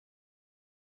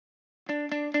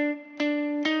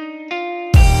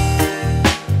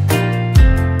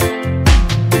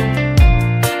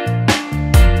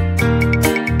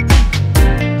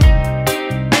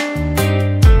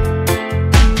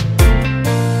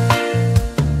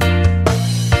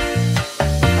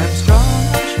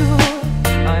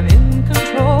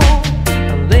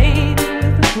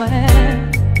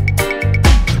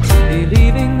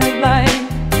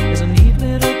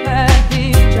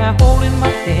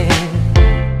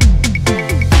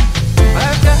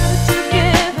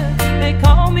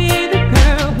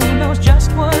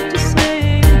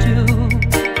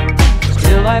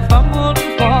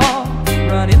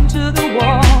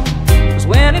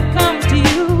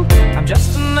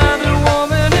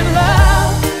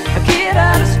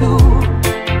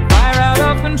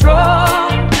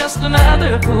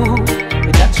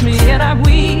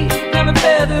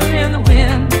feather in the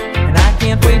wind, and I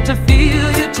can't wait to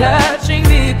feel you touching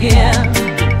me again.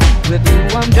 With you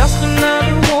I'm just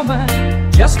another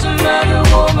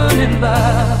woman in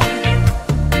love.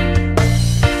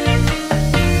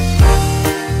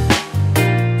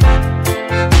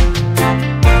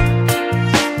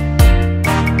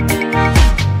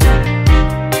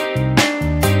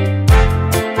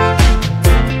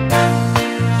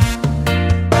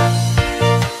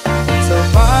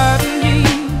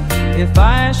 If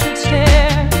I should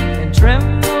stare and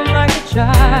tremble like a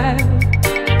child,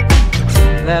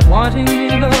 that wanting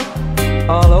me look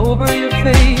all over your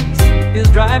face is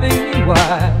driving me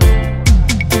wild.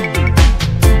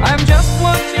 I'm just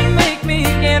what you make me,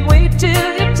 can't wait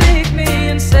till you take me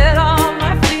and set all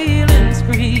my feelings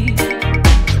free.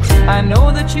 I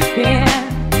know that you can,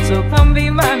 so come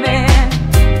be my man.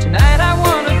 Tonight I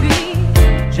wanna be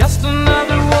just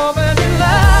another woman in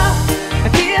love, a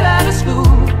kid out of school,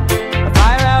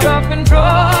 of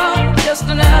control, just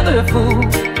another fool.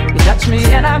 You touch me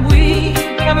and I'm weak,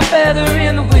 I'm a feather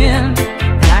in the wind,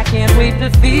 and I can't wait to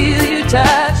feel you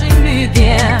touching me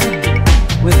again.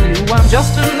 With you I'm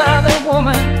just another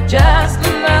woman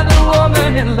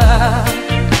in love.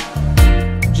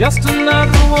 Just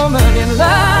another woman in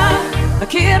love, a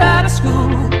kid out of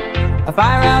school, a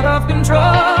fire out of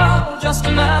control, just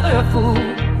another fool.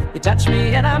 You touch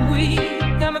me and I'm weak,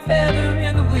 I'm a feather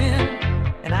in the wind,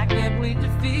 and I can't wait to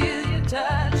feel you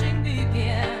touching me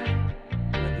again.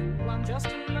 With you I'm just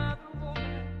another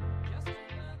woman, just another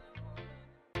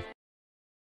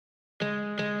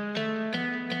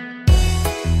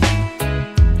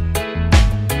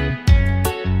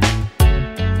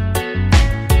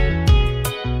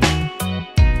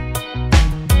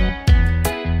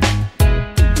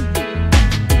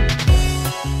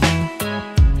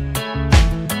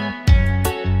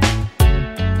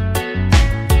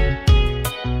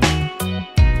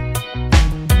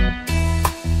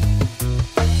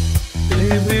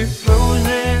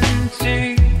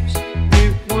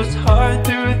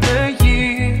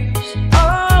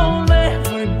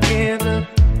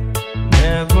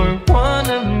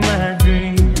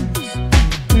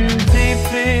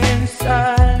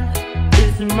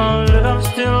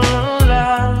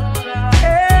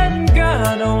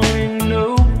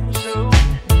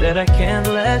I can't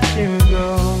let you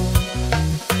go.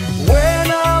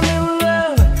 When I'm in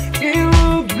love, it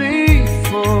will be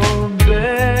for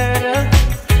better.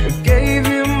 I gave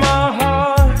you my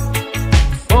heart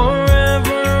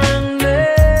forever and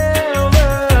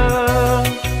ever.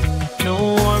 No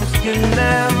arms can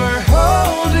ever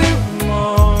hold you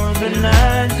more than I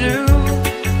do.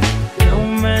 No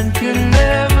man can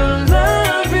ever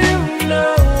love you, no,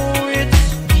 it's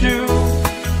true.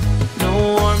 No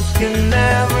arms can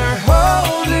never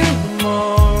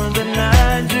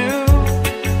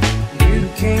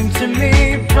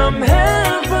from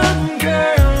heaven,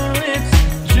 girl, it's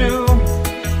true.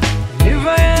 If I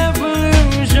ever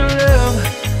lose your love,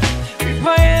 if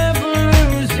I ever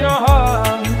lose your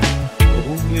heart,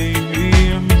 oh baby,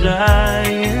 I'm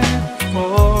dying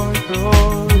for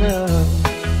your love.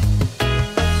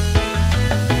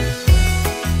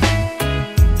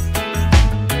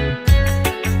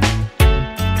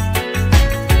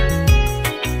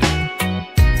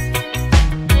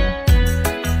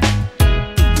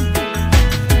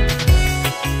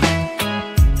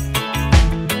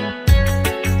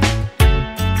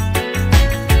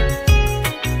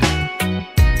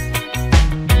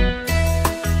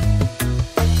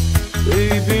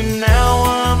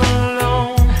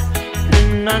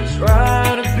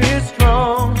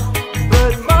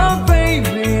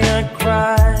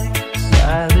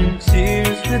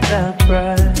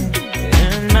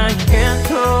 And I can't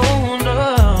hold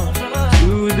on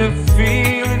to the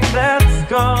feeling that's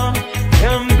gone,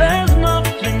 and there's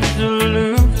nothing to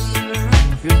lose,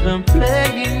 'cause I'm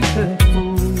playing the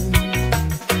fool.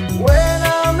 When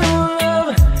I'm in love,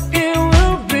 it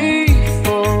will be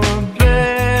for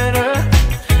better.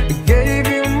 I gave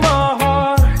you my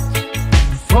heart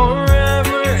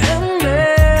forever and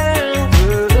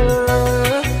ever.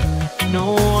 No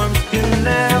one can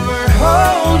ever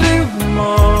hold you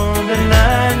more than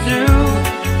I do.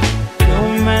 No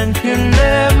man can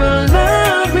ever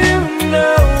love you,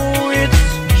 no, it's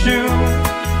true.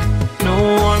 No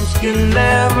arms can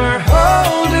ever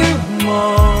hold you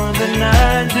more than I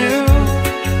do.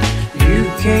 You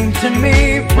came to me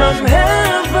from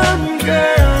heaven,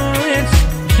 girl, it's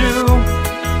true.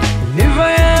 And if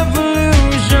I ever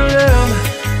lose your love,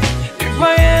 if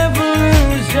I ever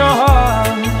lose your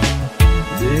heart,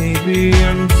 baby,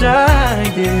 I'm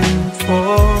dying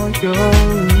for your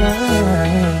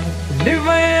love. And if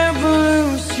I ever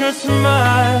lose your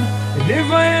smile, And if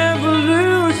I ever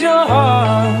lose your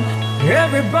heart,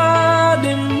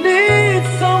 everybody needs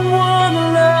someone to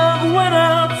love. When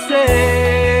I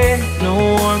say no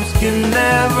arms can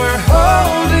never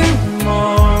hold you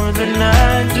more than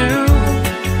I do,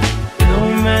 no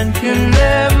man can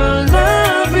ever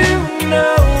love you, no,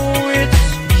 it's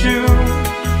true.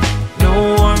 No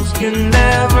arms can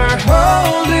never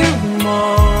hold you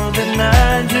more than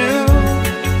I do.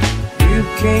 You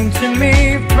came to me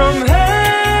from heaven.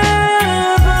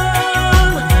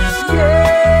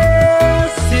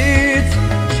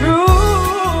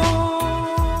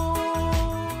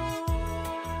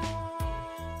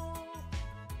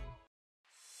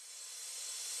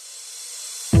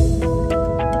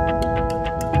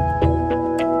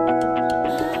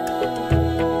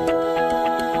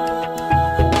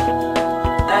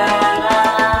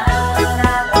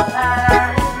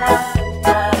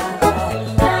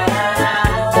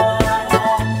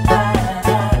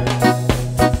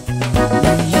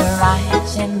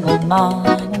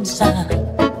 Morning sun,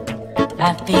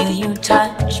 I feel you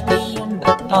touch me in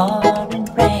the pouring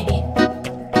rain.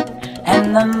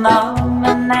 And the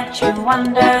moment that you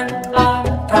wander far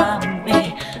from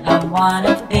me, I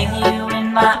wanna feel you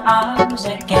in my arms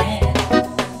again.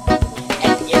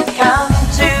 And you come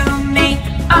to me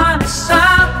on a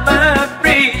summer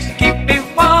breeze, keep me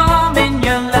warm in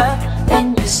your love,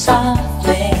 then you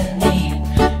softly leave.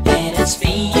 And it's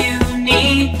me you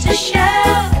need to show.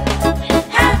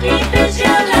 How deep is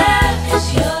your love? Is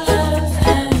your love?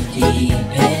 How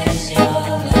deep is your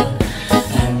love?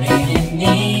 I really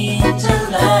need to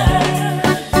learn.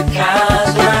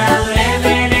 'Cause we're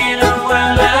living in a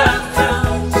world of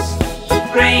fools,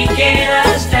 breaking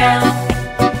us down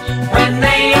when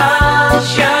they all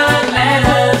should let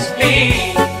us be.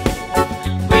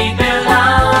 We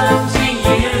belong to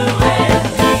you and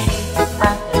me.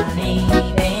 I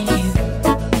believe in you.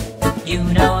 You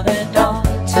know the door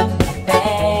to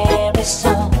very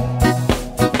soon.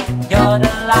 You're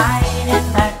the light in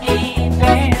my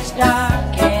deepest,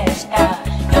 darkest hour.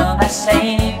 You're my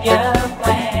savior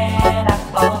when I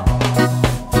fall.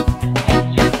 And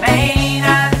you may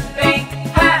not think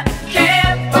I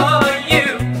care for you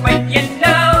when you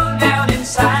know down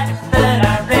inside that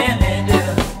I really do.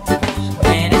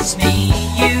 When it's me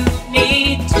you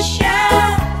need to show.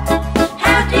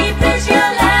 How deep is your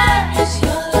love? Is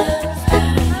your love? How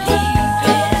deep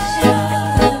is your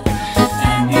love?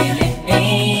 I really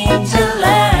need to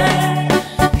learn.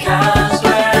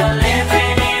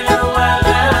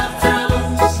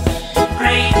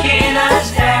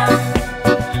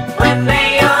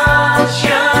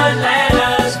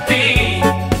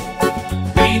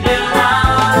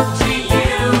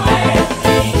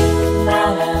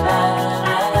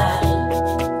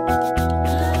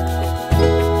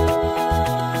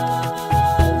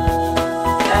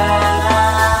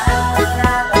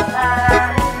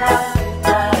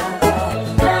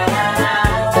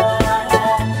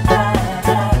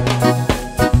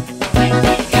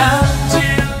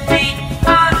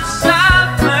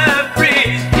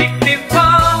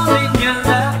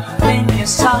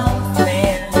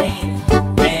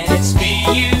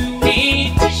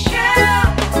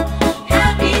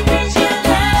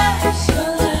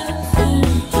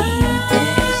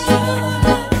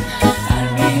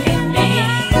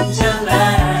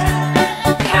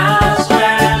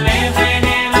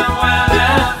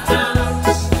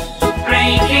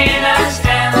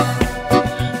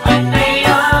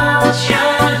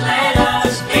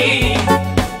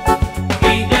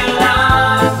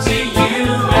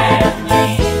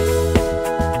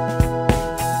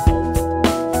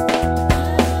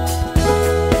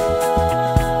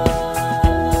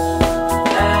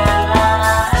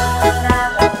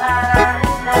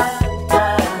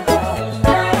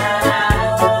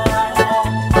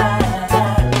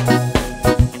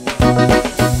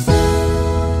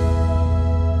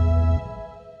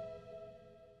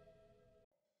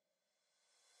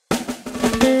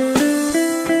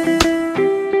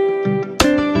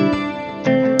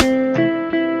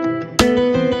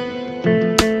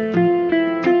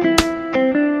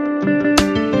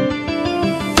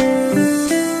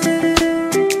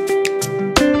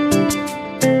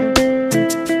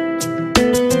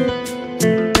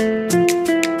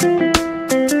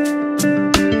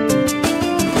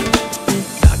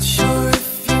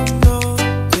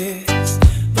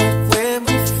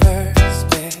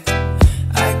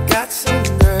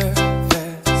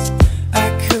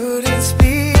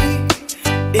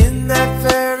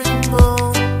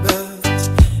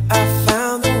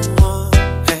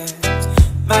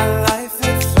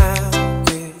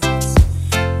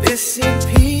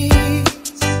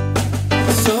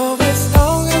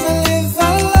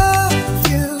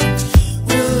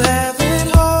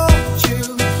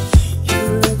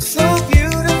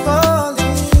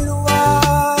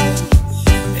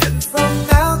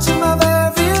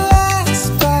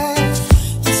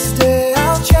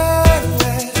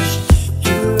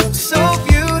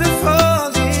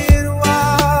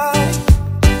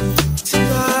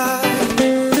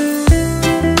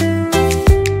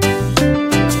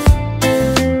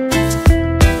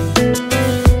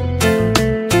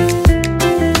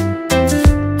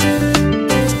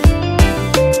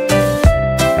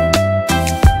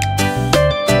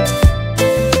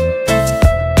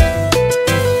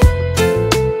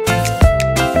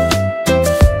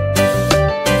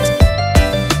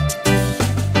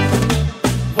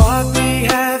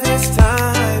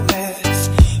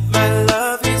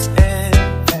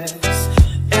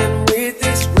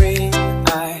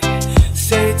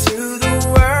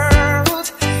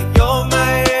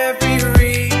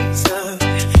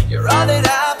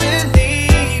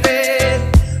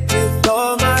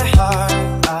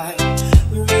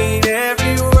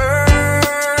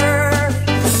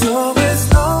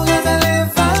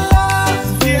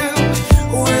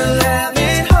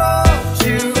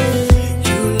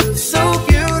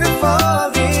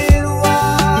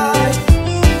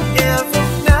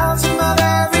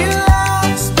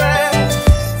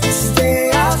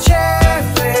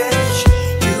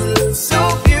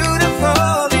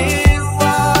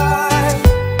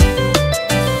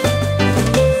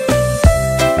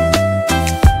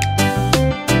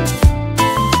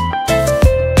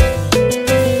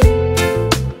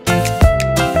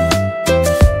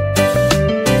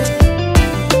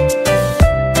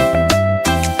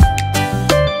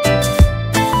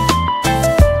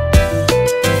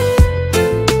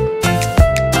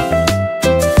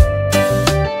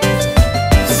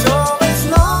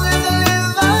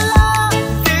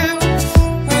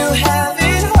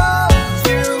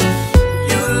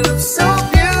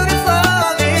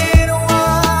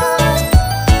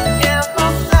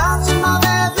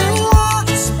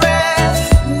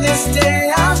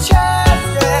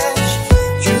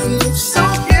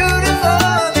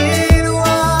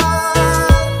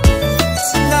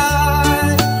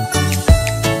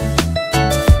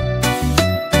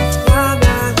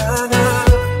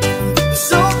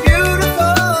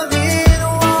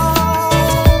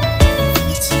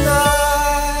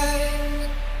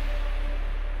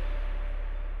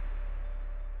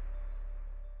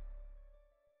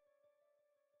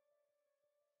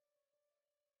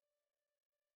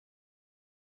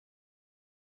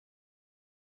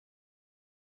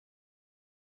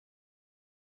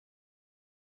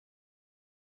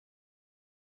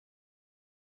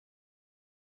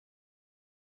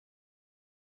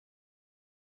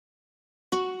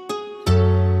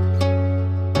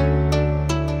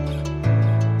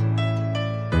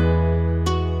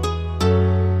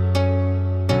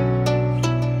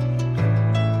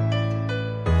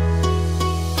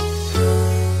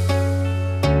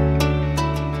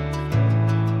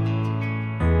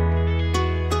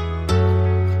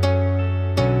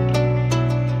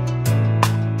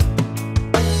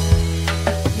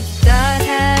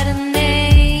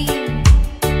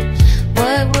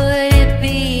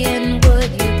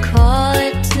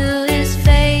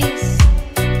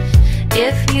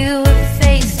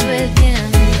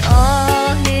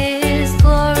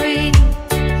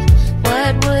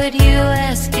 would you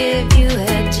ask if you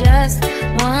had just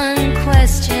one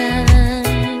question?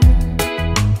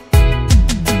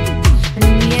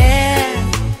 And yeah,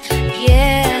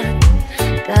 yeah,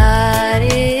 God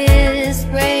is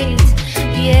great.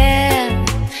 Yeah,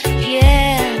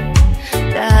 yeah,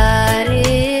 God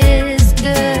is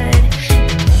good.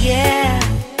 Yeah,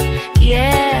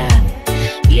 yeah,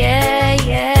 yeah,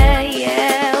 yeah,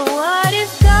 yeah. What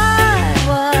if God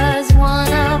was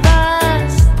one of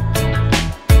us?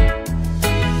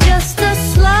 Just a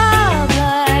slob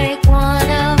like one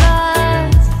of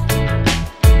us.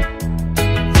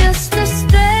 Just a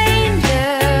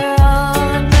stranger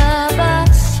on the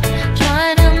bus,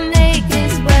 trying to make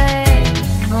his way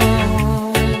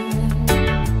home.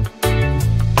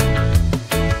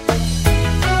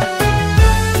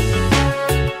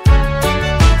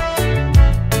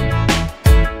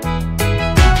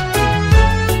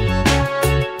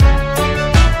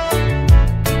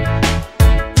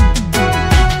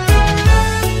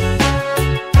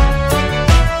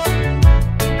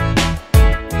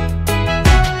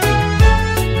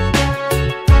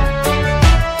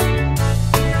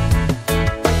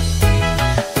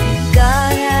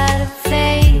 God had a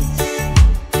face,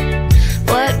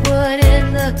 what would it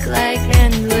look like,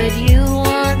 and would you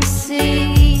want to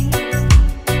see?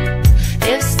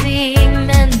 If seeing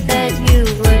meant that you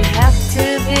would have to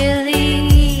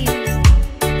believe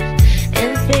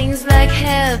in things like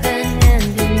heaven and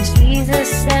in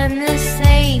Jesus and the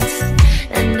saints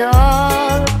and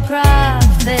all the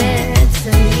prophets.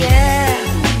 And yeah,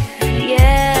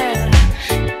 yeah,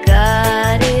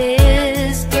 God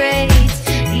is great.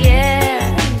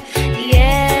 Yeah,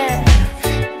 yeah,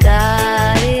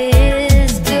 God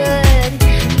is good.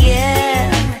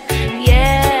 Yeah,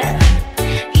 yeah,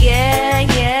 yeah,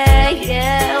 yeah,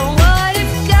 yeah. What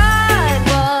if God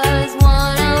was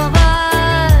one of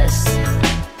us?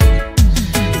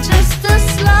 Just a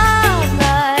slob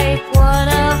like one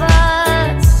of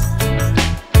us.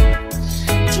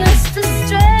 Just a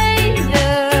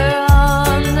stranger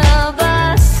on the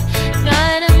bus,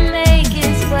 trying to make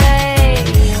his way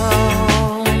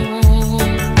home.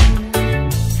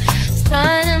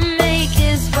 Trying to make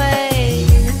his way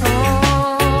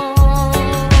home.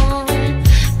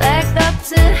 Back up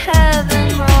to heaven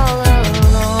all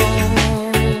alone.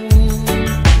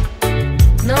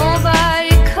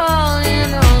 Nobody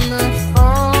calling on the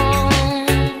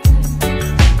phone,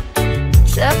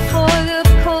 except for the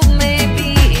Pope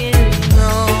maybe in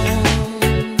Rome.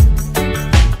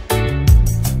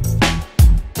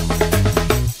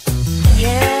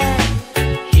 Yeah,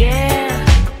 yeah,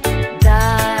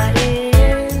 God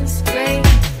is great.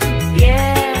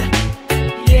 Yeah,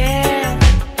 yeah,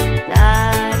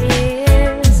 God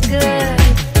is good.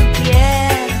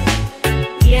 Yeah,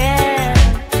 yeah,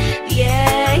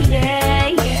 yeah, yeah,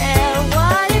 yeah.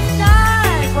 What if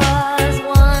God was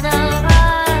one of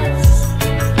us?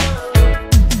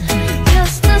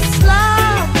 Just a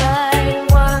slob like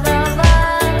one of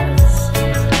us.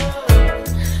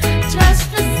 Just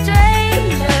a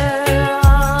stranger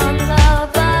on the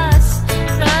bus,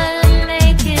 trying to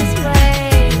make his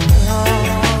way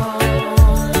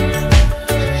home.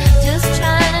 Just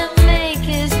trying to make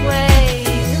his way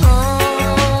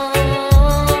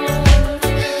home.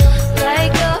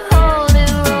 Like a holy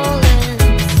rolling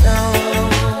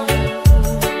stone.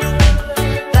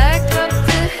 Back up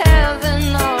to heaven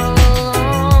all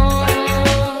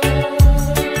alone.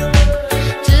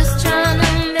 Just trying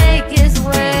to make his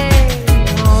way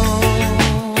home.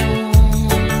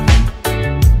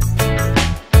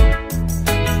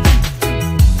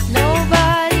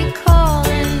 Nobody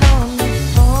calling on the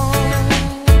phone,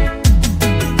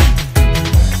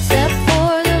 except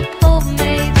for the Pope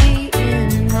maybe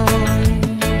in Rome.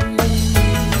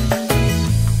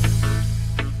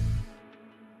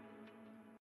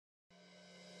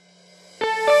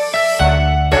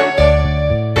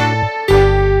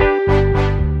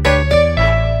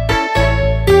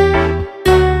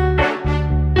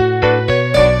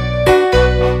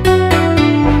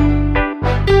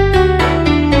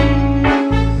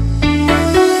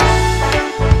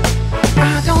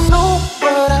 I don't know,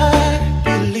 but I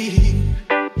believe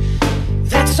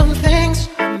that some things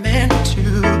are meant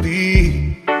to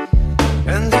be,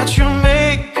 and that you'll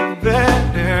make a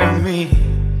better me.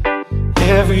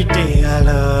 Every day I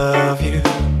love you.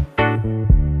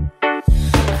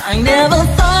 I never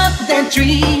thought that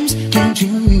dreams came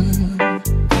true,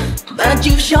 but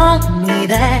you've shown me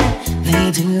that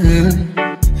they do.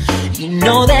 You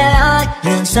know that I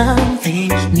learn something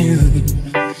new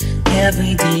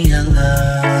every day I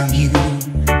love you.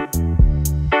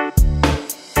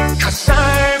 'Cause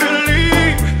I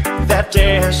believe that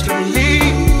destiny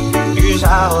is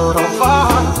out of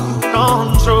our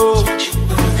control.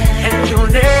 And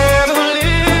you'll never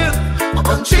live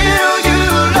until you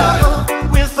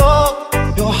love with all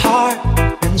your heart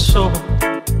and soul.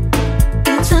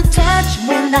 It's a touch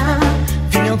when I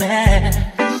feel bad.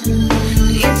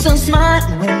 It's a smile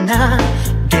when I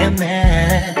get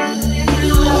mad.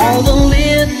 All the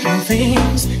little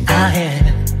things I have.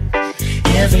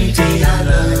 Every day I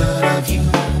love you.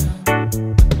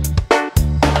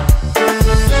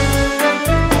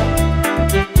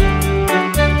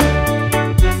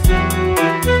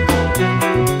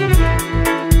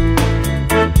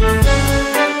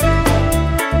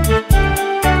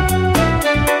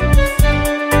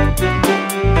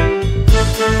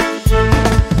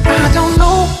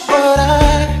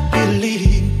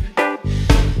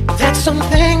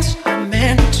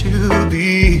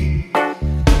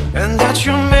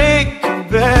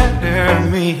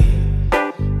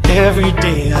 Every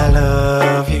day I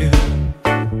love you.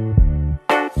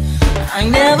 I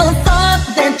never thought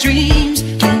that dreams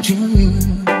came true,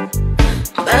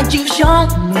 but you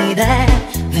showed me that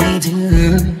they do.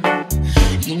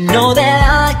 You know that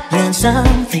I learned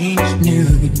something new.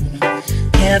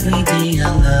 Every day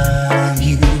I love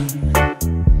you.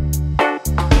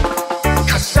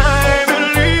 'Cause I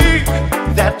believe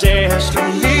that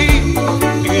destiny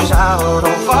is out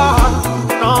of our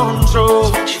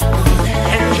control.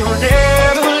 And you'll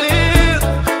never live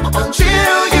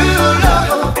until you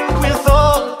love with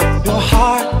all your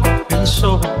heart and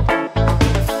soul.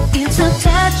 It's a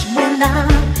touch when I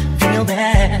feel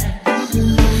bad.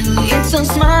 It's a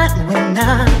smile when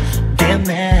I get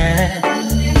mad.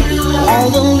 All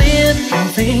the little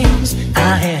things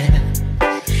I have.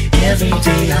 Every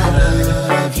day I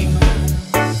love you.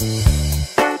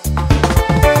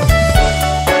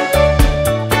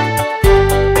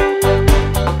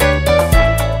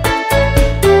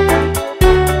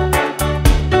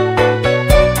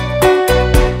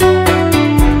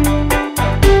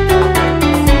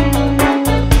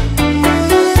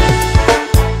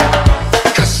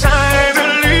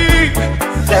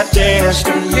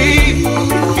 Destiny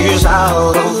is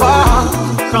out of our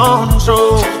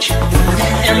control.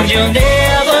 And you'll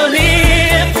never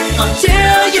live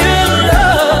until you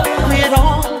love with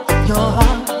all your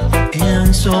heart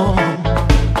and soul.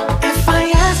 If I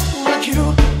ask, would you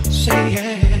say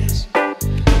yes?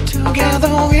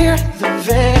 Together we're the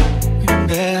very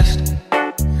best.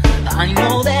 I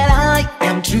know that I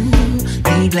am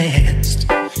truly blessed.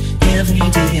 Every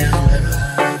day I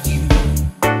love you.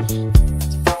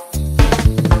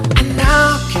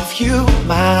 You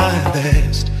my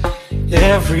best.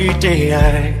 Every day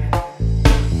I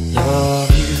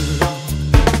love you.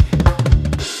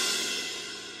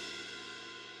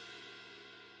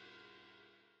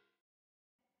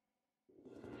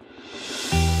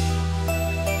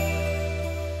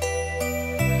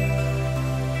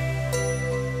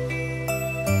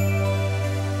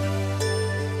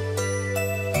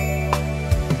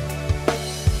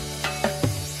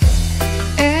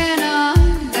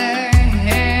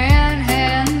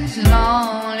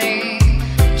 Lonely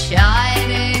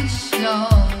child is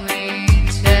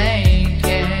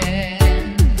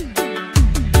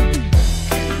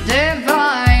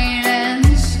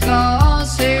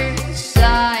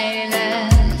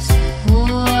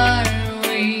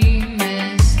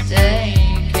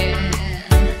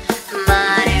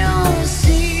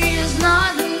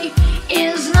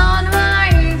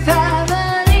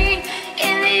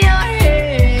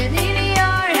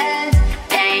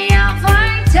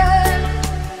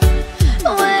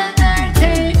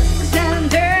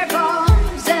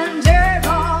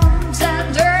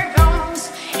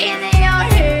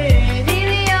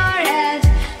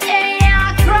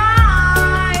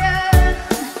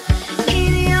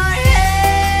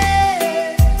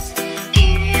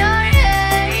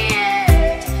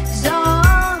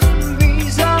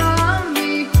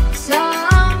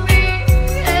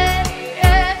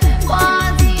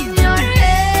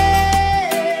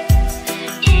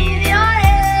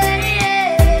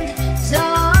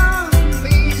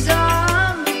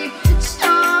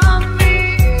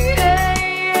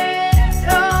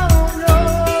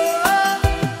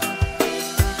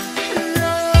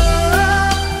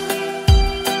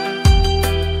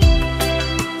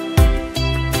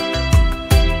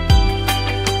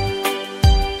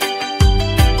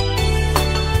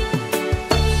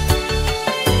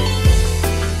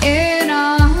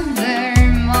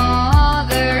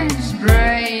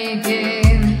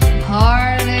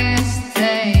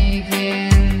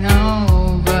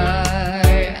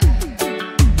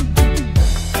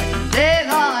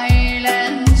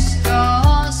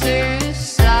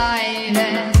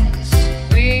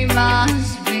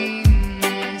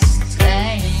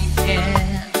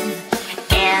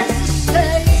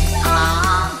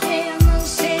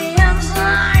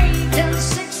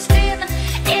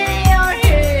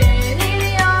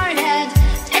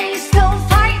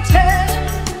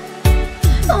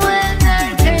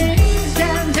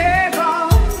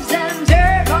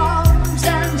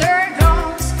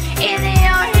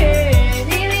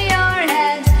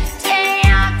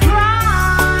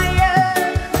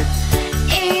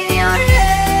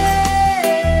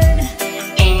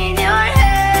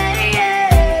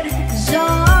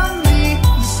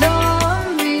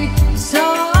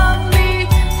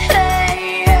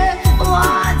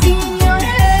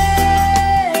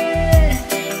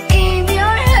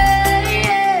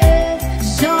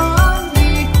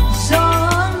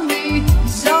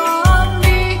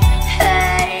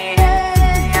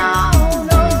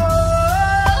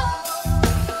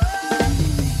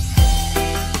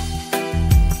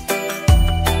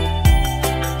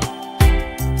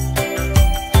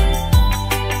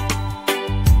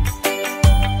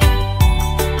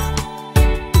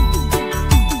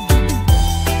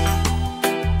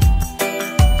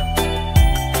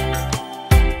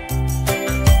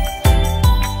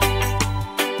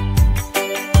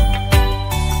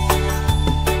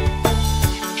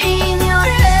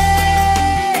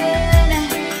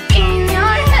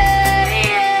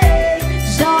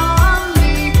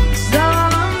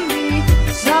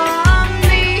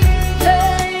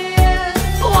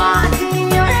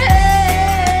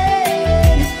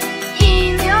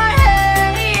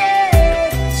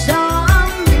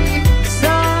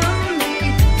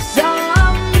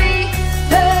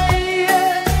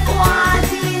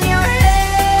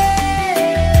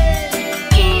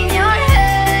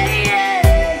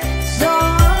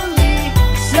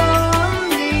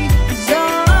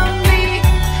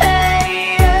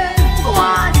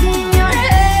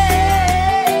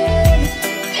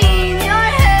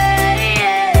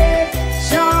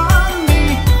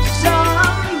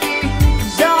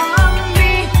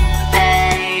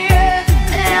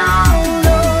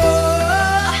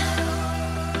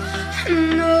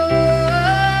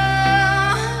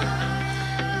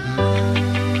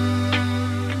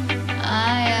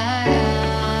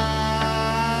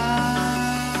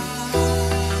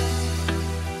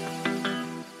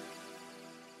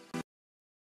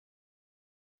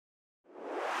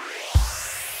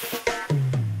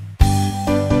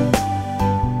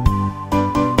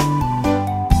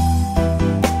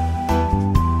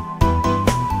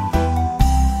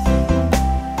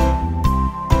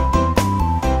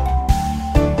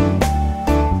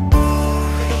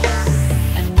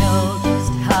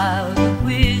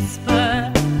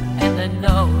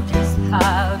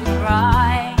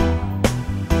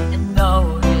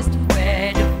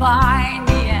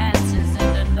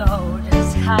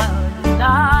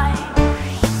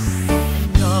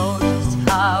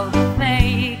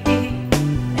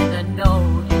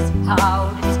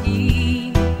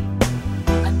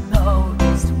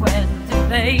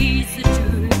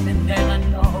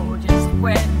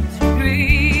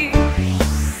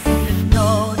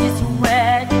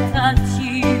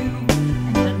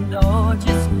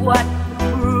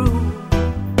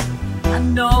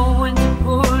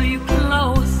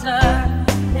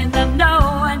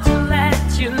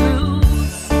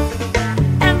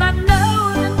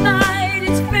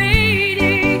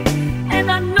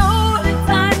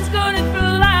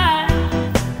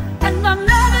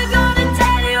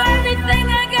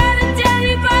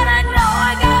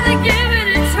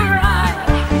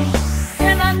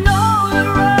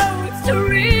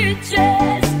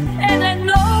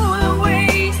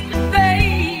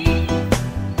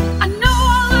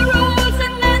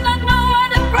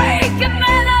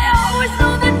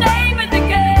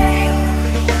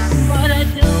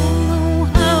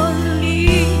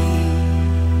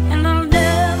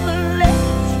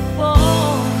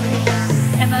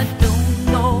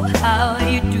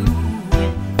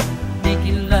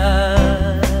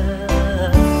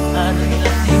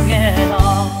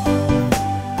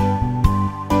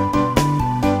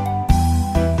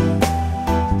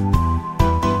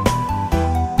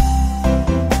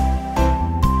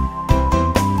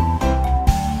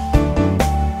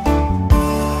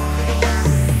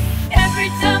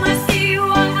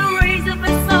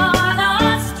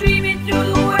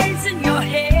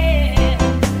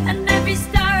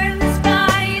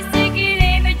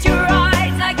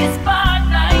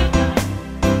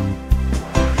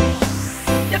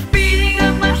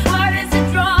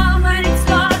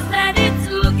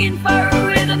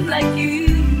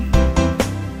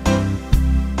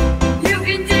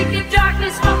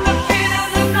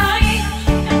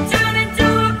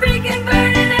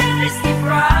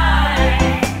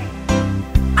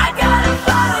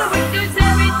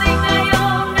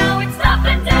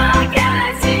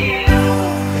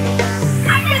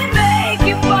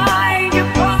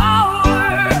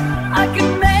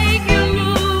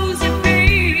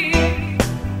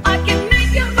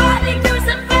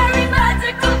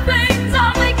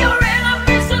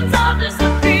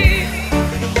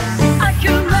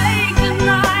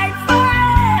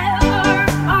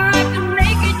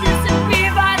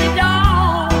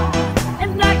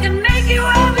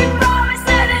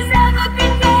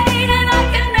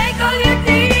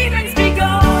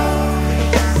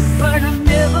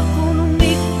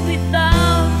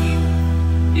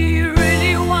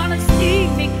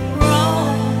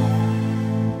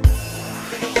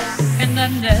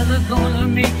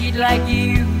like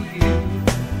you do,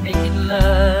 making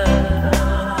love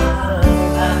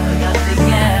out of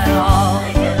nothing at all,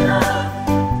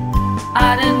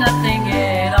 out of nothing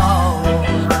at all,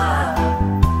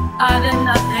 out of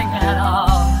nothing at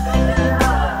all.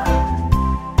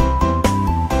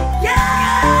 Yeah!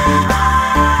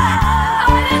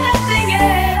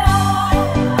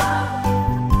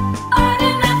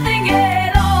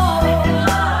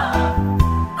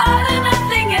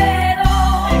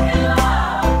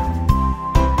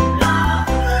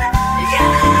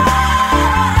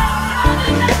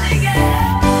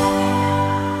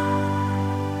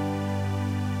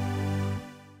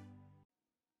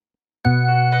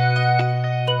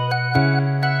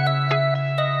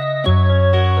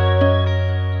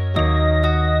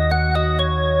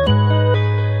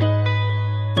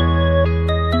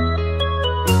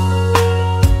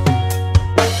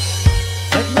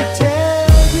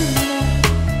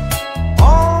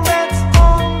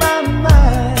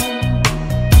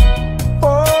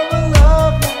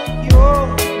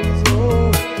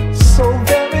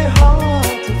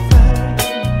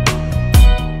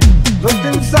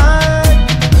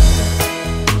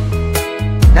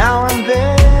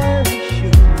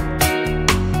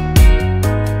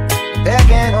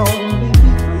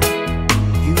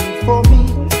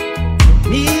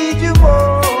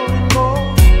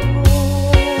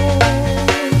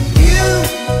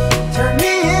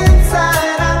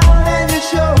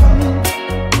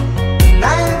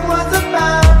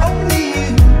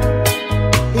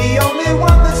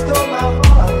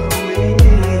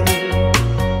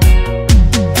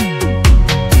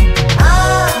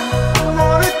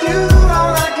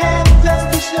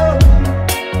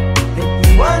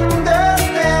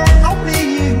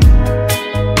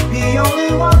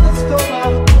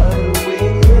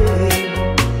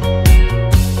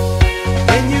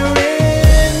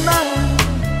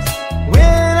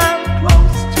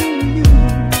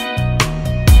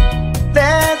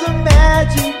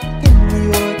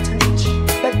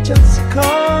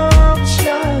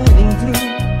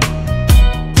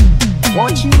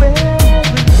 Want you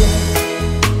every day,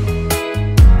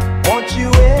 want you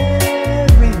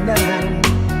every night,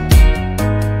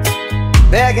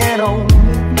 begging on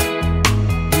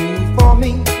you for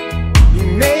me. You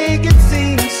make it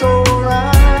seem so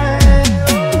right.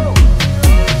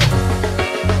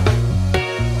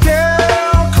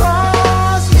 Girl,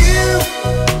 'cause you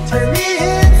turn me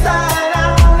inside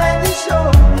out and you show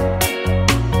me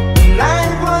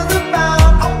life was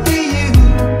about only you,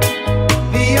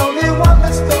 the only one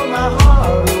that stole my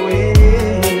heart away.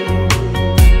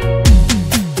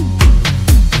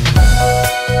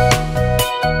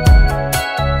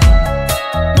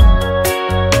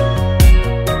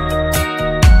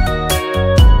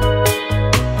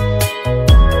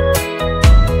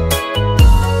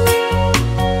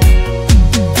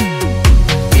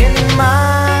 In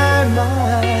my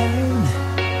mind,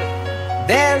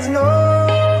 there's no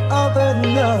other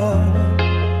love.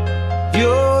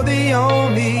 You're the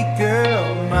only girl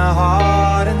my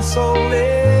heart and soul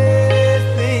is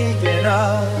thinking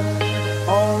of.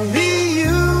 Only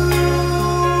you,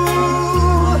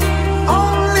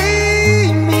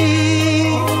 only me.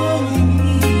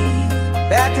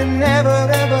 That can never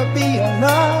ever be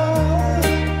enough.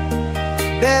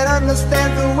 That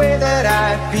understands the way that I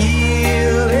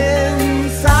feel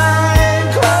inside.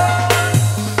 'Cause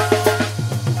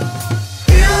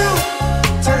you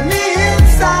turn me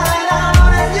inside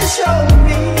out and you show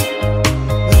me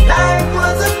life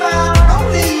was about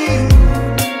only you,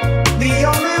 the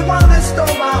only one that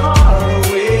stole my heart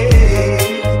away.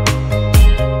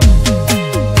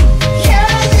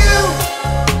 Yeah, you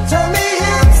turn me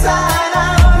inside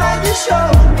out and you show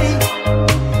me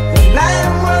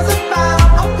life was about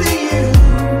only you,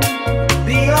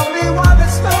 the only one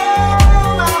that stole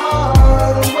my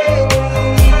heart away.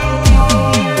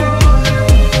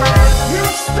 You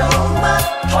stole my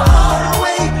heart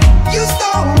away. You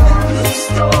stole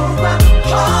my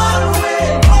heart away.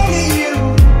 Only you,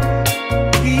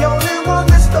 the only one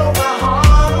that stole my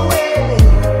heart away.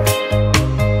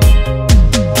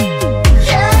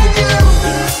 Yeah, you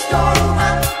stole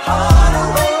my heart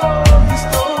away. You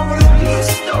stole it, you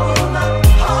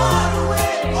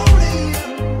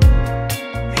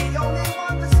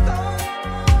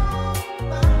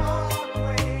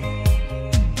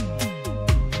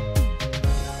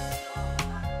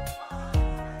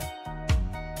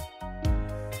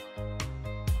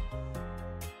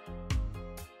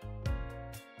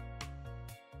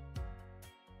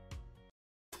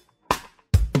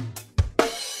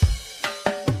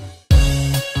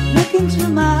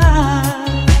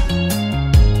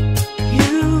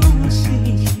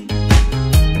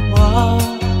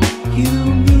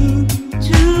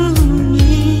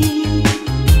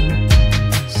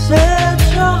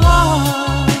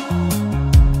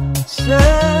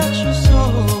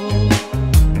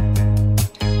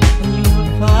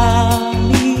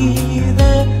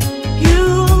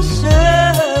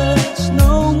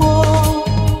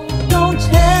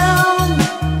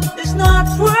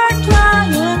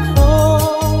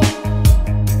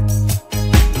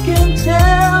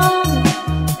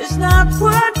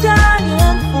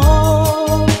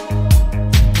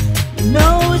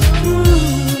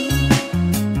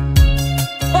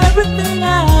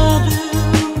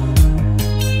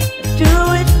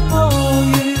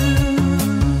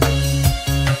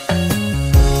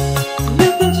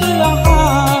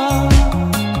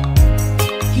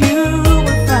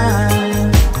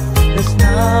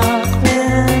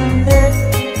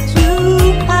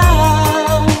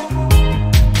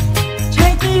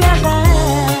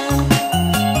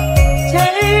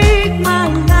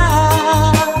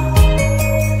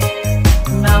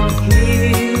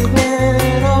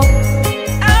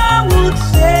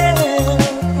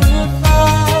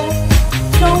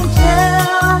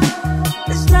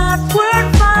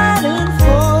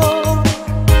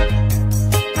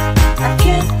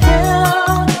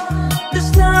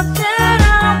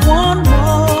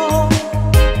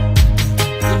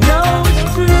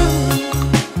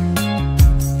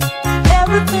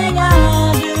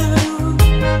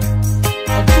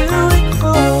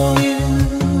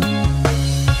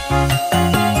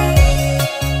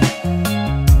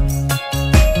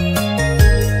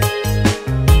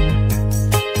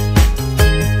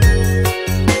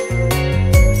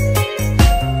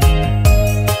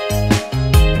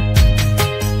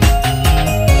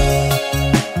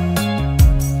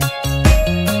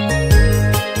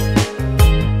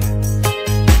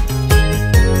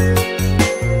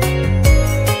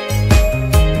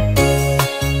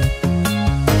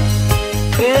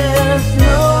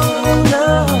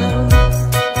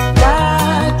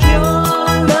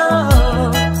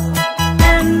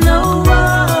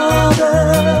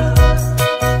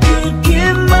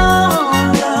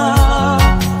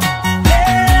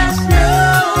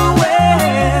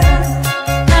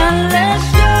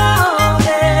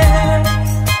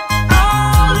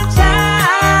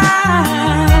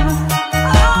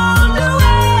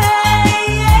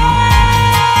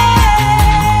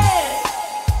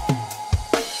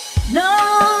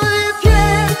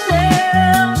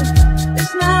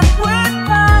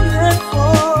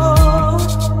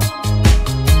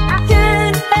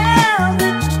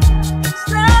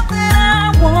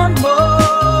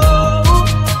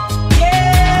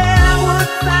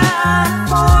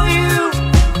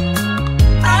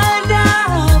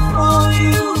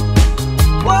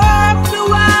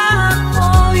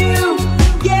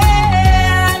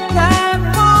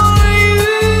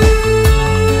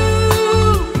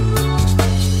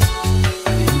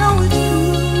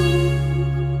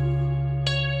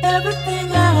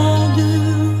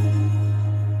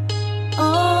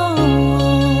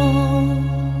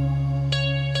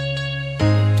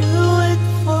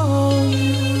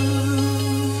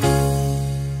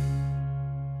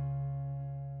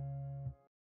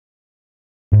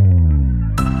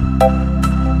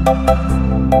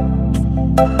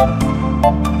I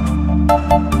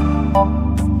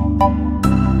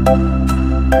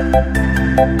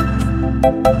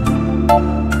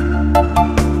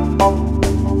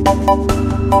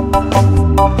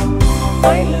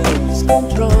lose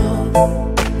control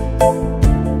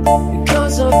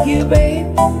because of you, babe.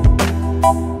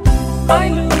 I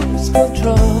lose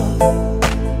control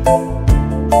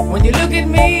when you look at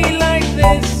me like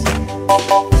this.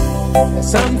 There's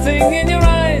something in your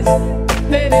eyes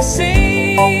that is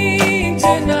saying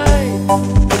tonight,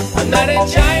 I'm not a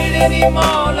child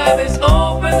anymore. Life has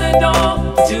opened the door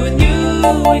to a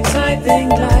new exciting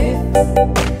life.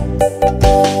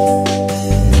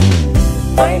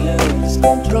 I lose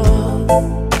control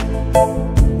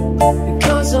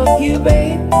because of you,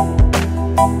 babe.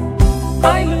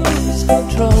 I lose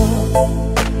control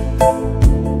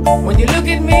when you look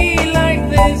at me like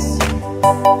this.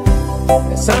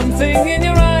 There's something in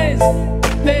your eyes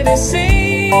that is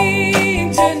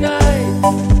saying tonight,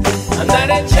 I'm not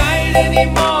a child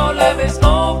anymore. Life has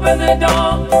opened the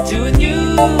door to a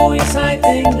new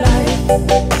exciting life.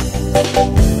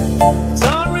 It's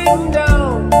all written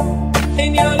down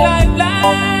in your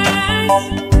lifelines.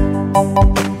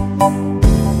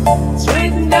 It's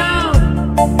written down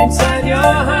inside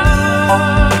your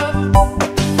heart.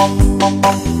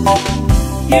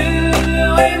 You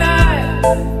and I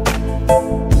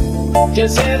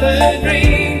just have a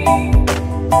dream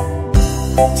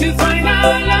to find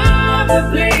our love, a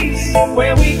place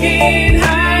where we can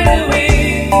hide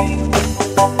away.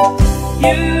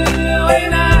 You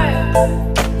and I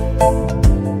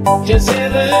just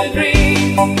have a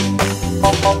dream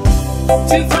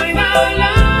to find our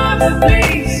love, a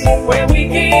place where we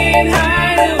can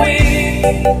hide away.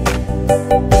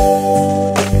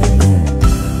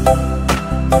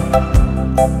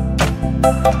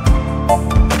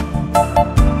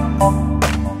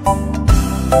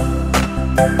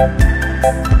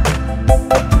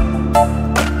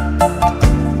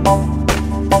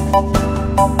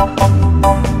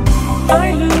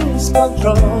 I lose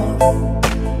control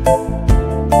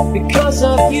because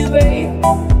of you, babe.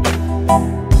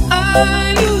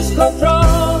 I lose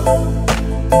control.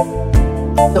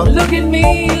 Don't look at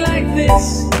me like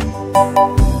this.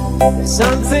 There's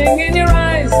something in your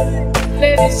eyes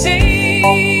that is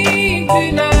saying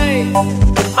tonight,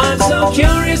 I'm so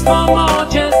curious for more,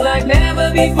 just like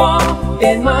never before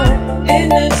in my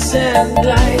innocent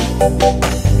life.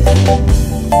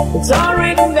 It's all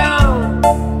written down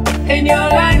in your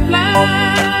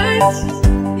lifelines.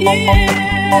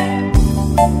 Yeah,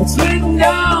 it's written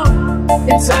down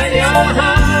inside your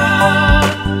heart.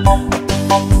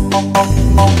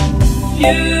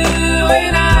 You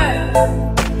and I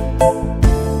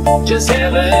just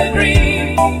have a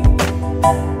dream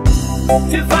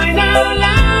to find our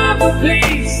love, a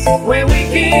place where we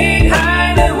can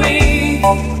hide away.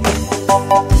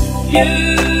 You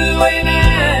and I,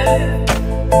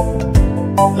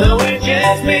 we're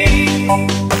just made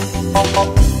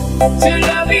to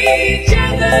love each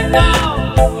other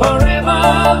now, forever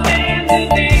and a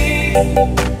day.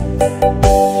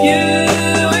 You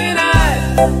and I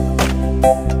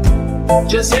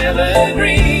just have a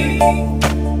dream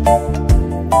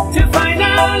to find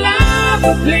our love, a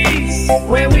place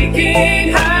where we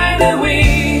can hide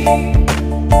away.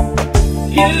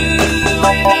 You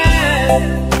and I,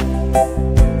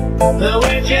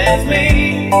 we're just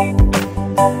made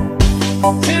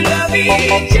to love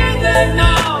each other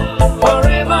now,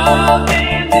 forever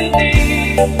and a day.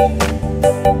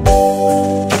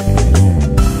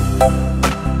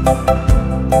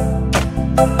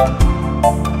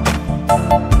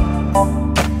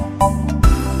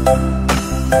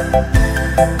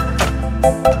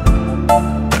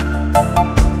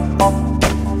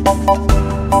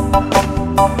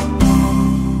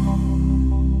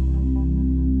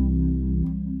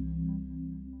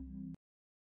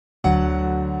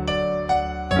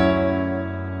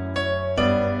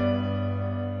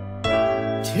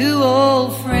 Two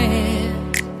old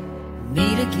friends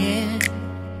meet again,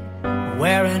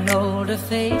 wearing older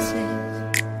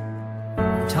faces,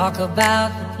 talk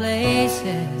about the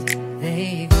places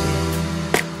they've been.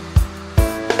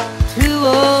 Two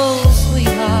old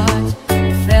sweethearts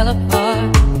fell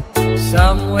apart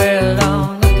somewhere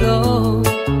long ago.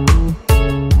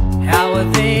 How were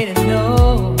they to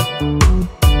know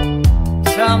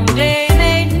someday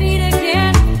they'd meet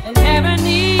again and have a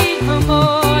need for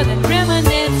more than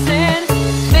reminiscing?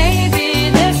 Maybe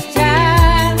this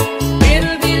time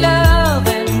it'll be love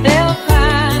and they'll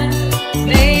find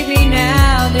maybe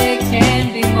now they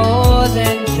can be more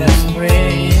than just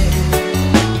friends.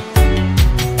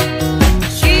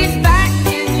 She's back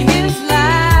in his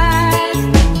life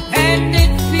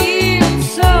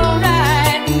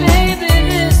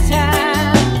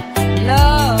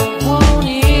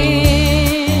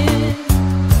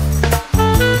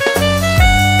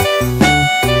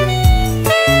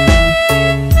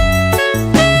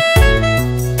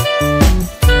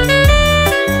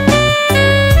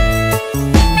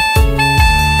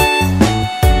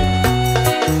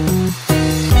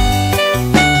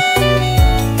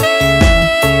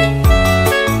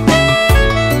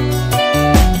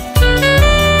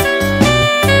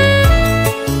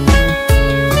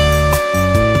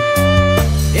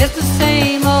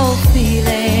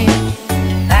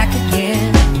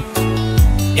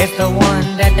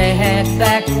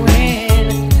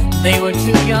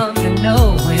know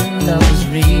when love was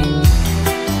real.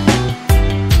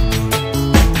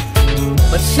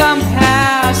 But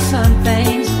somehow some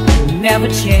things never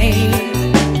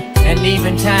change, and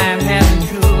even time hasn't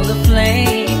cooled the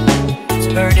flame. It's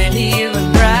burning even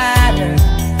brighter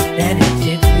than it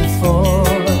did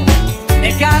before.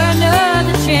 They got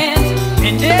another chance,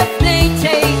 and if they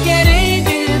take it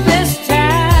easy this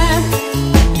time,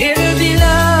 it'll be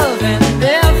love and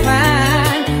they'll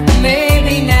find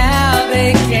maybe now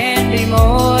they can be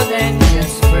more than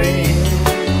just friends.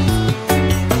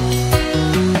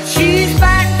 She's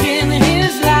back in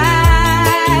his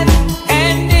life,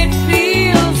 and it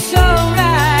feels so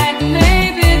right.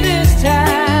 Maybe this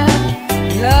time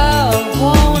love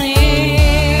won't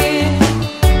end.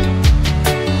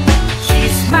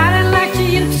 She's smiling like she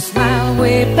used to smile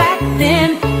way back then.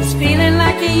 It's feeling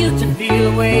like he used to feel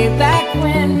way back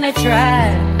when they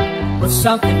tried, but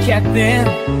something kept them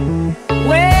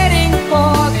waiting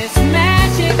for this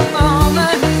magic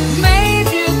moment.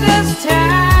 Maybe this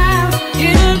time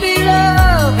it'll be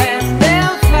love and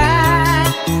they'll find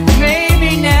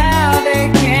maybe now they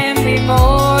can be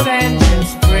more than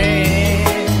just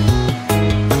friends.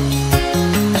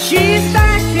 She's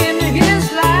back in his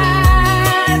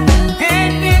life,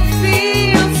 and it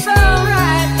feels so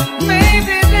right.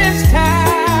 Maybe this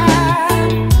time,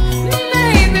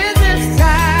 maybe this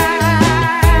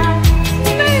time,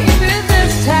 maybe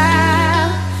this time,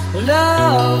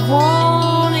 love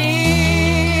won't end.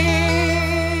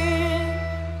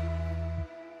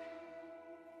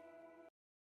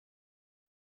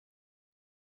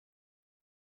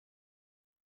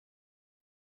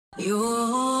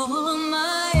 You're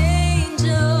my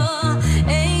angel,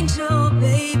 angel,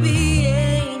 baby,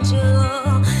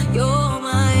 angel. You're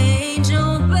my angel,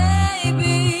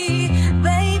 baby,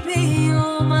 baby.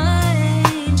 You're my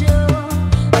angel,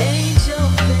 angel,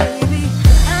 baby.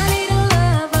 I need a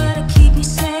lover to keep me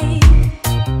safe,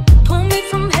 pull me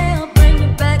from hell, bring me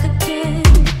back again.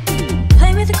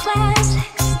 Play me the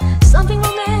classics, something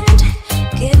romantic,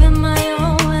 give it my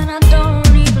all, and I don't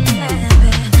even have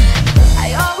it. I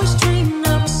always dreamed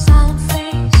of a silent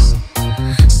face,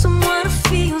 someone who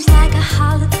feels like a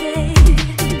holiday.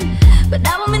 But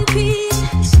now I'm in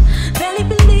pieces, barely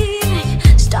believing,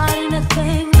 starting to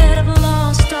think that I've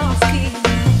lost all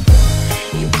feeling.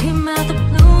 You came out the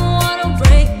blue on a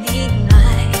rainy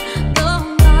night. Don't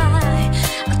lie,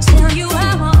 I'll tell you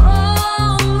how I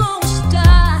almost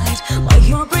died while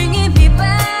you're bringing me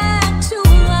back to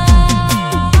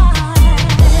life.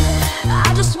 I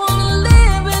just wanna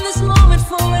live in this moment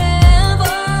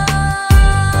forever,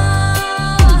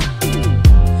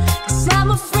 'cause I'm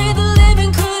afraid the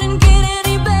living couldn't get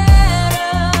any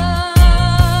better.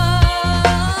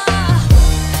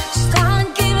 Start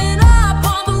giving up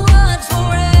on the word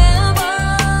forever,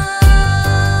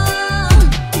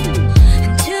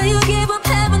 until you give up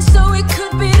heaven so we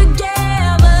could be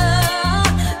together.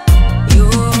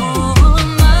 You're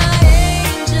my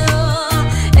angel,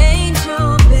 angel,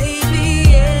 baby,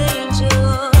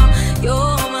 angel.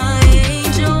 You're my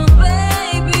angel,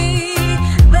 baby,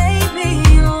 baby.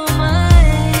 You're my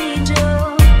angel,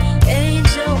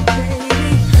 angel, baby.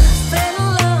 Fell in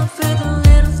love with the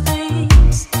little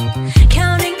things,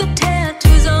 counting the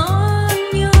tattoos on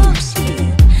your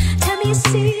skin. Tell me a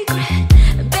secret,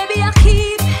 and baby I'll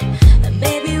keep it, and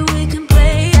maybe we can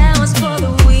play hours for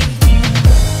the weekend.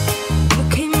 You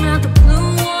came out the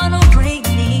blue on a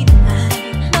rainy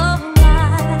night. No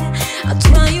lie, I'll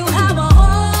tell you how I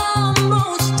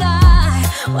almost died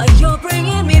while you're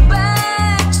bringing me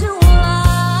back to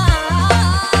life.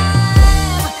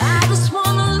 I just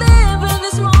wanna live in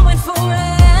this moment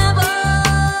forever,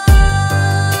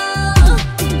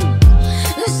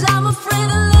 'cause I'm afraid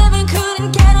the living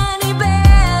couldn't get any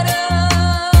better.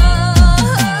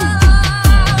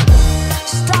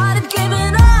 Started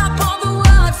giving up on the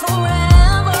word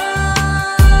forever,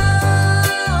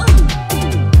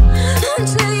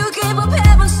 until you gave up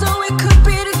heaven so we could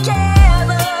be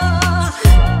together.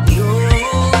 You're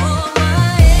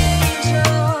my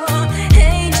angel,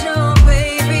 angel,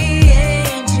 baby,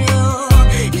 angel.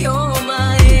 You're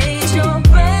my angel,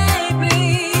 baby,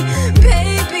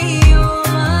 baby. You're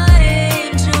my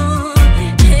angel,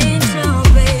 angel,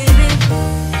 baby.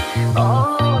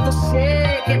 All the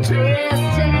second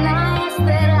twisted nights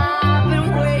that I've been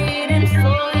waiting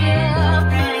for you,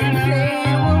 and they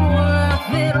were worth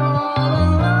it all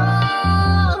along.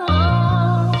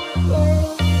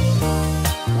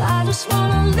 I just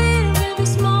wanna live in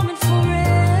this moment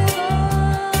forever,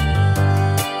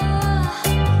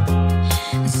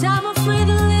 'cause I'm afraid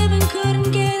the living couldn't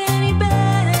get any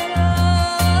better.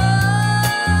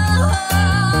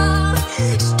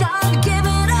 Start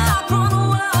giving up on the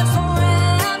world forever.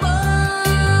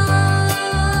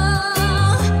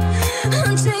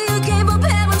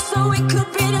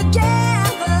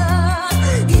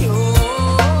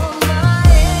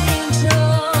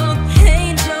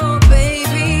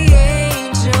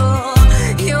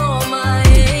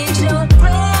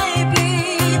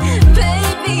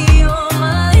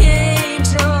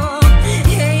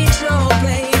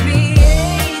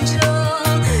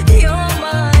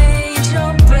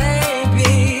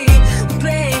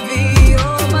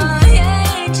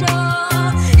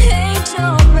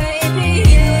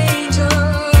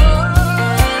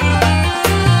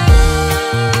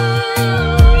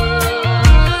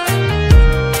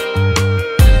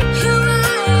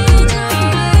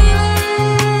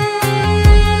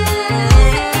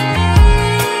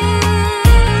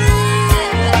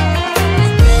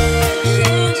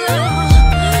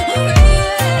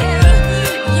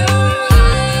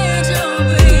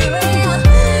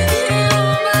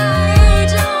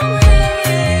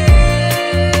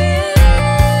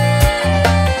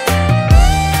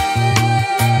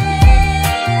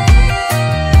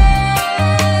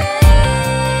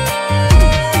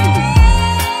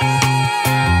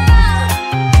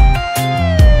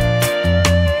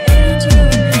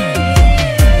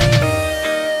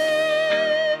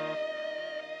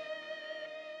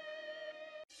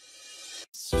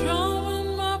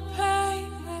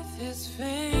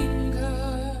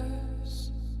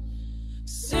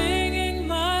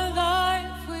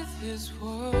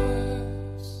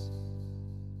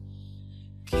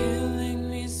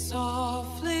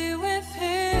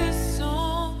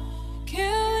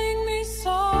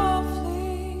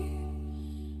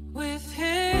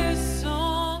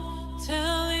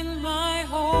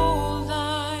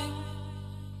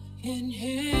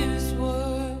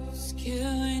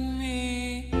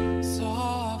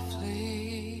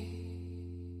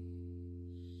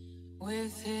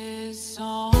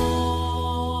 song.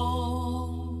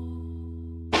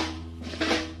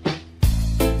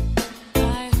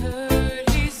 I heard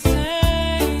he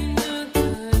sang a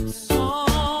good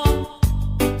song.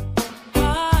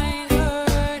 I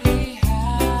heard he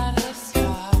had a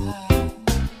style.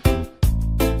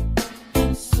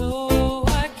 And so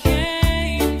I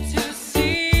came to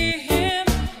see him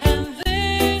and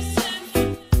listen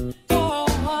for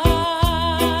a while.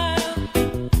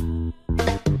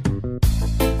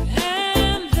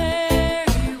 And there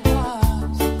he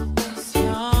was, this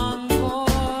young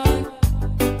boy,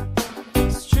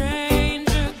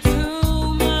 stranger to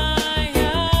my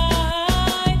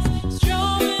eyes,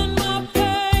 strumming my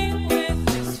pain with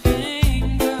his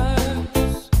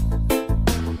fingers,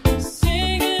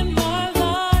 singing my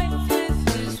life with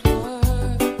his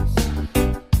words,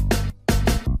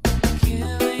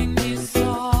 killing me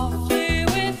softly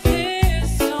with his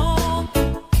song,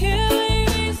 killing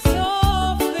me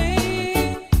softly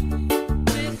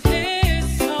with his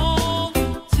song,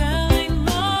 telling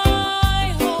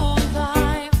my whole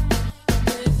life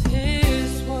with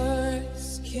his words,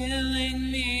 killing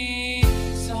me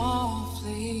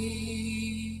softly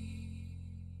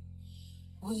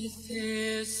with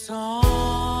his song.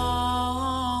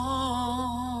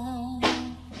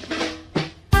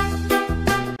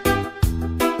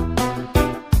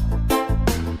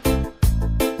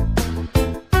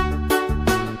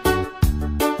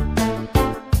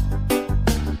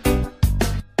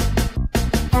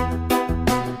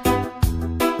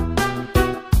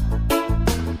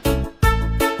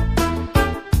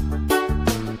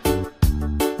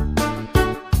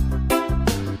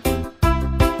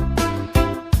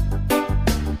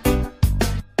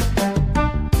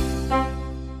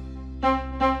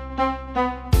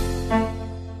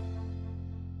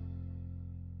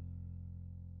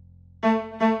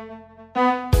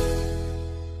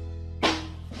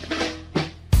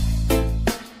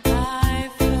 I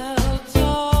felt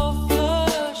all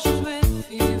flushed with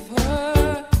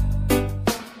fever,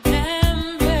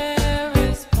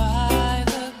 embarrassed by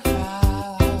the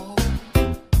crowd.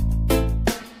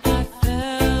 I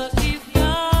felt he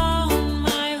found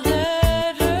my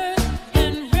letters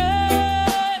and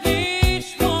read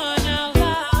each one out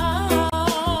loud.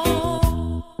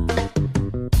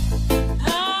 I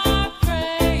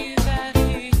prayed that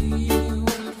he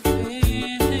would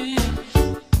finish,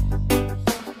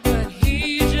 but he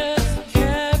just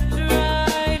kept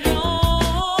right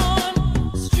on,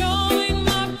 strumming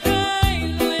my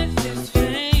pain with his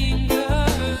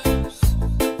fingers,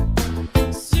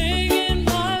 singing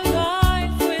my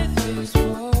life with his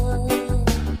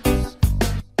words,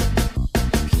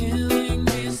 killing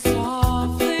me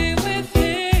softly with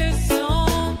his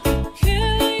song,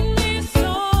 killing me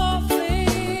softly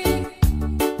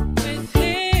with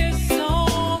his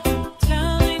song,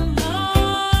 telling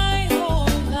my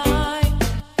whole life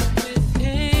with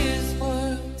his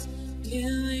words,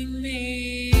 killing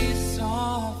me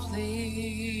softly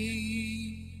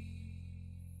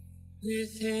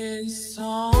with his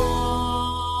song.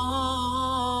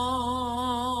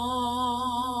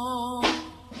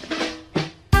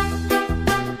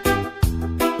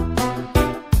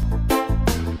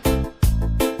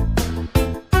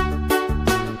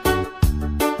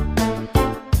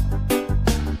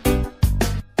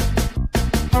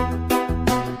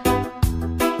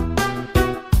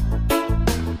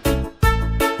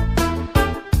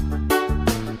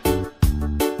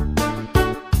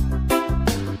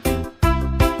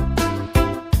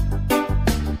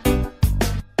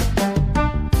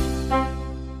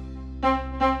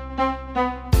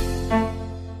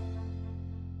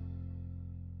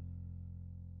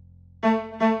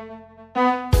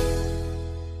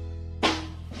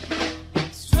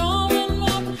 Strumming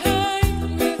my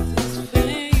pain with his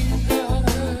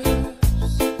fingers,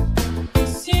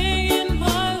 singing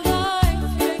my life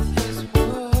with his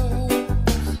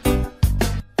words,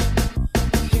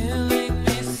 killing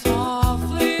me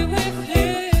softly with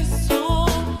his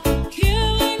song,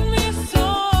 killing me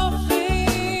softly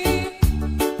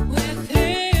with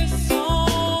his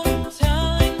song,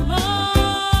 telling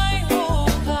my whole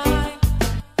life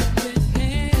with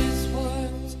his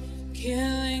words,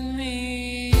 killing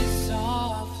me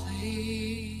softly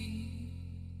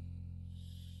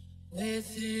with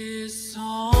his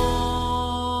song.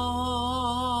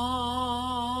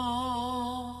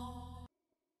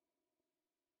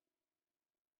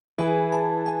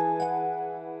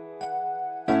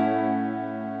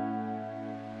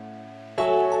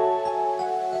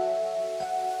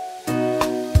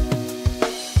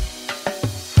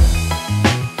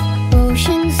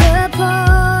 Oceans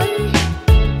apart,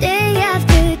 day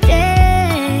after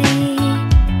day,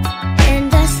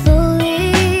 and I slowly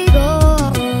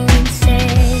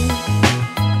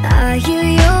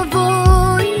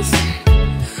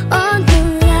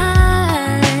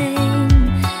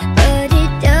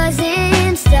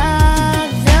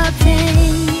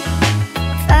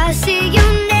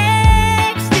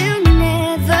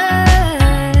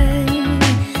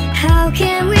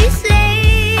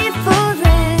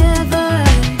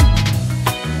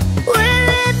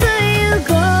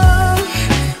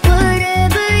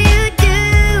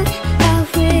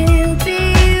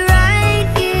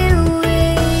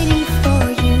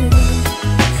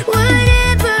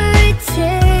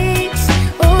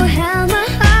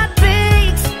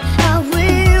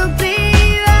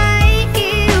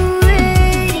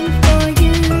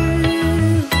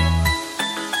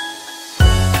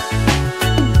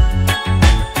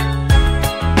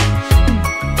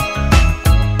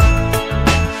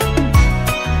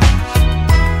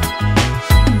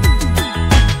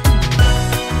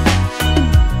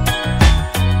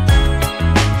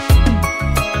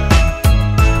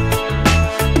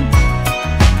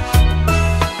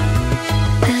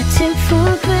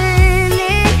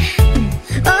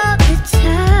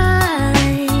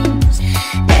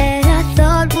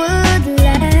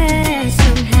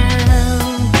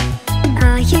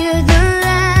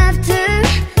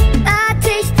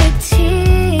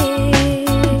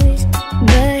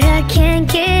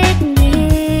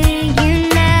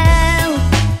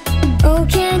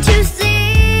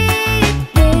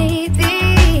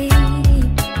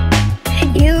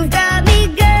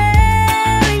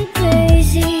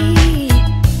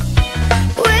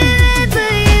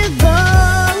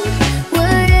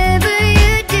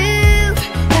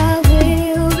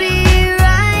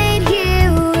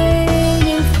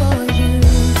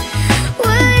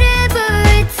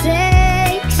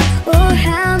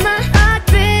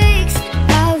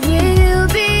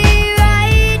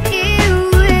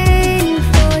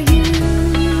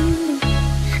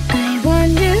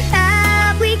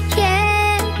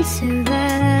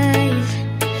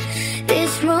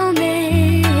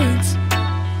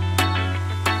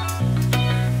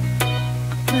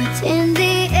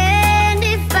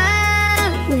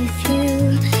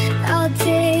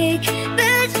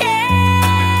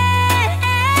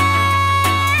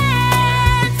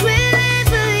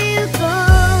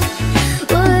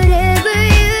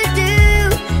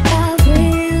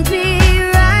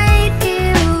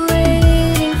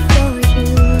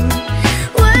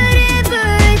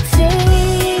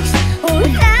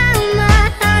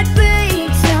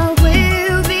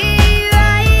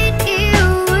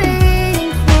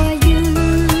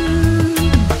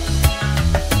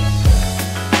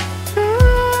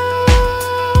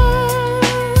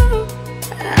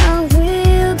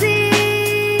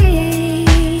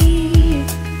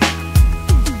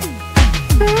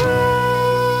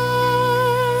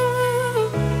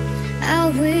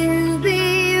will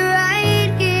be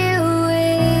right here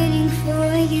waiting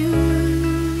for you.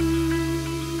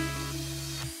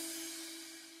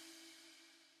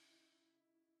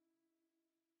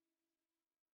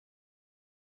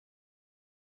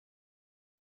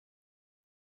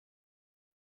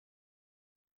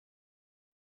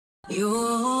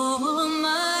 You're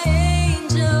my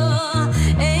angel,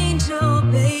 angel,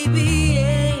 baby,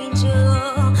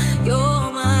 angel.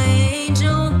 You're my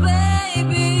angel,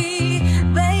 baby,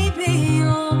 baby.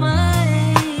 You're my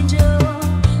angel,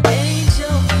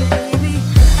 angel, baby.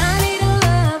 I need a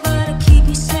lover to keep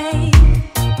me safe.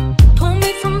 Pull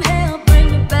me from hell,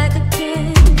 bring me back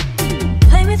again.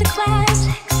 Play me the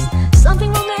classics,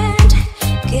 something romantic.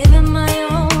 Give it my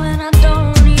all and I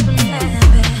don't even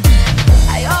have it.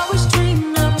 I always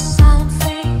dreamed of a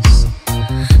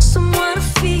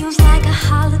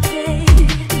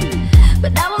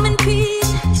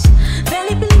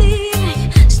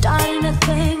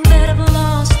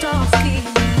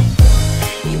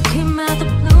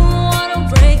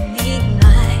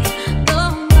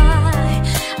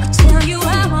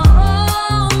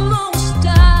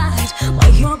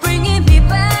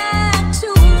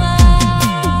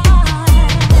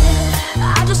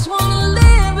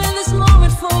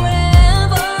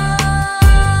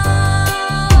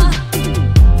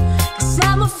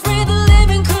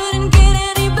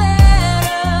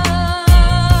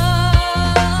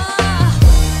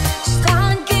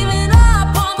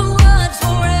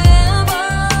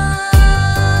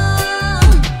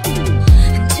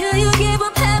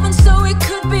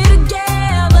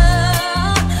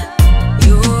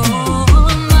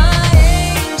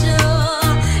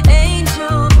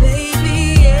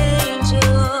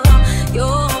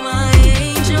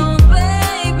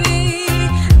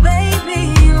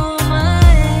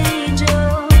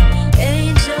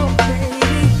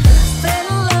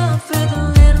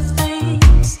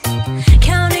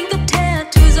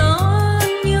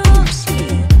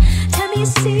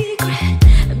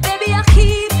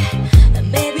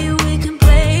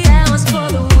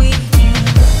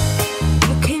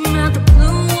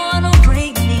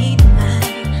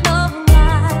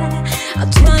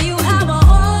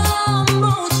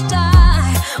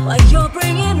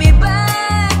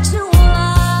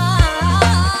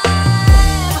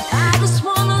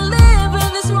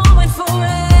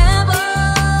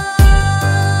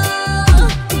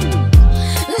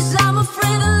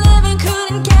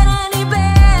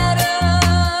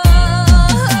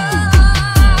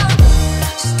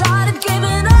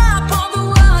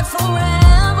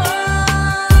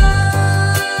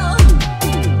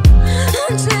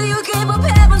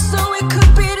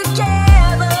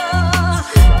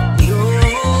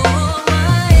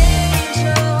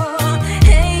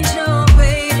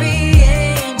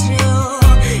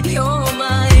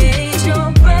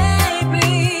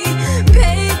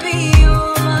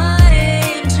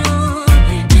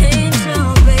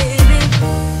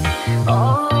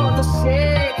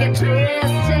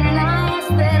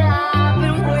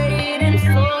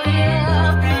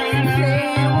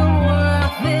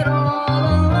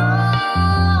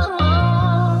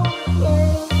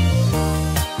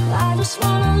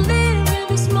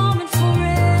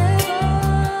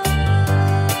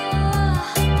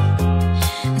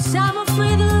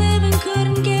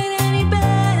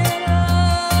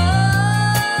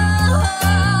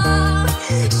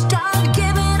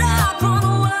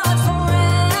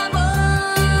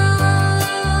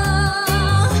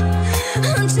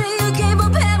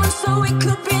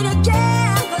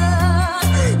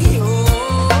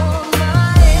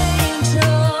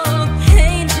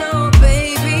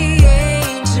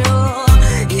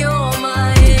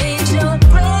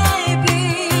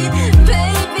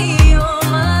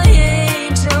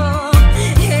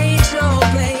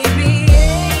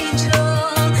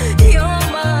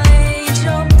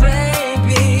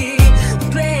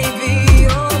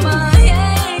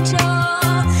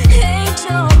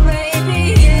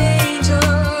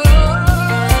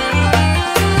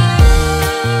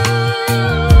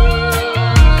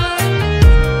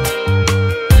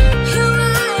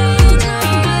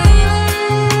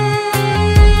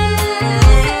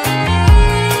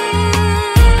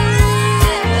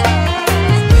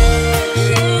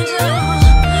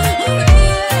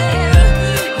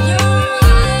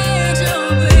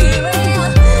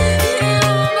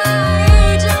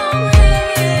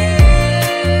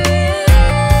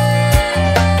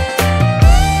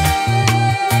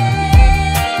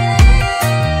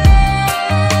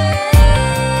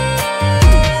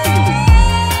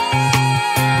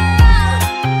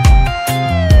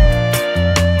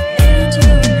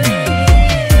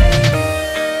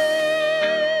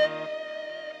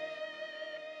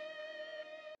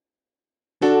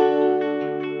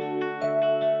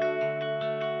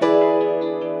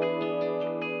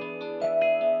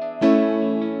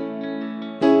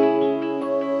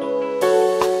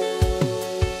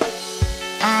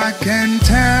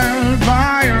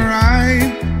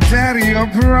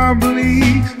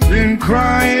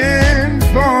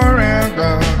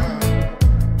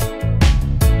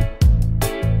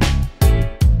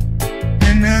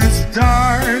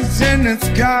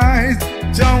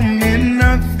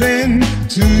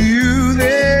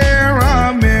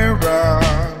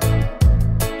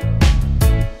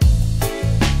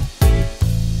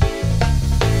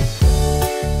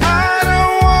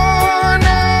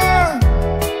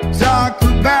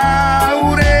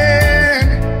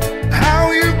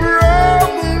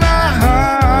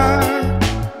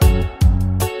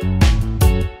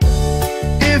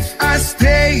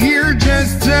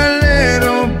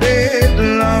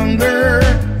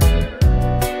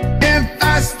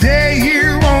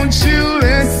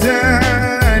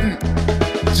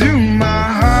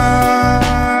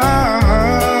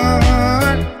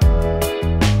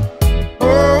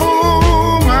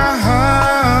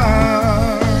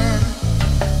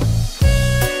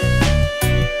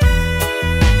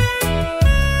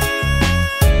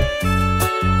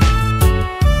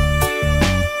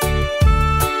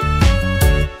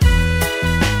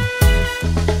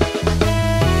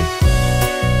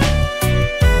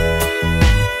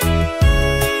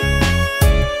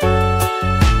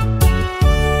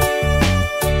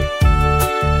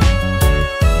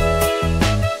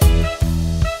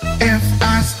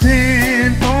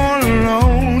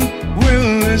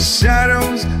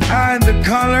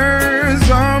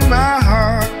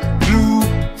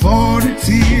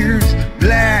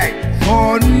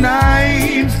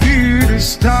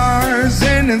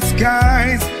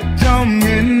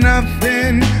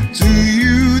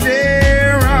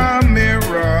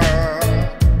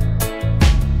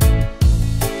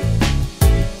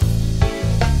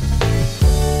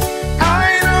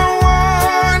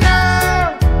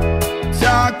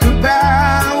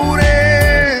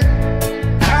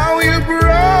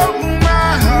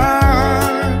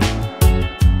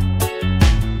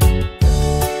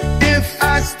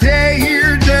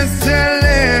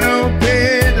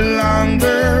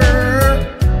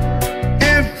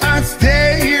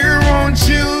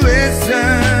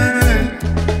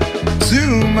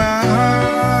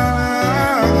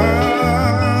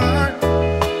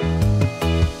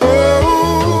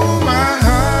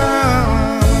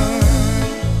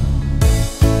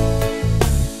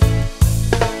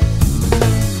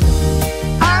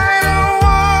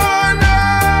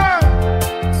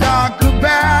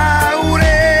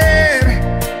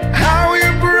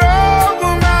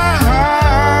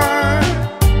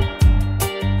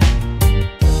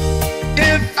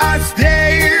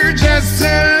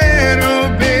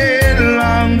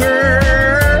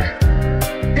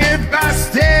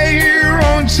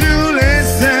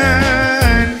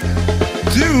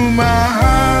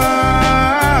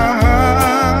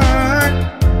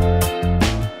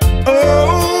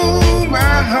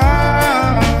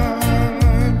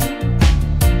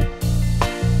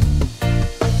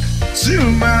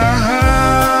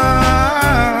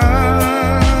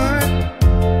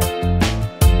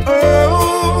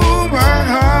Oh, my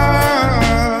heart.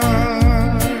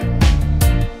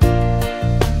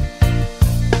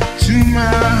 To my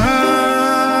heart.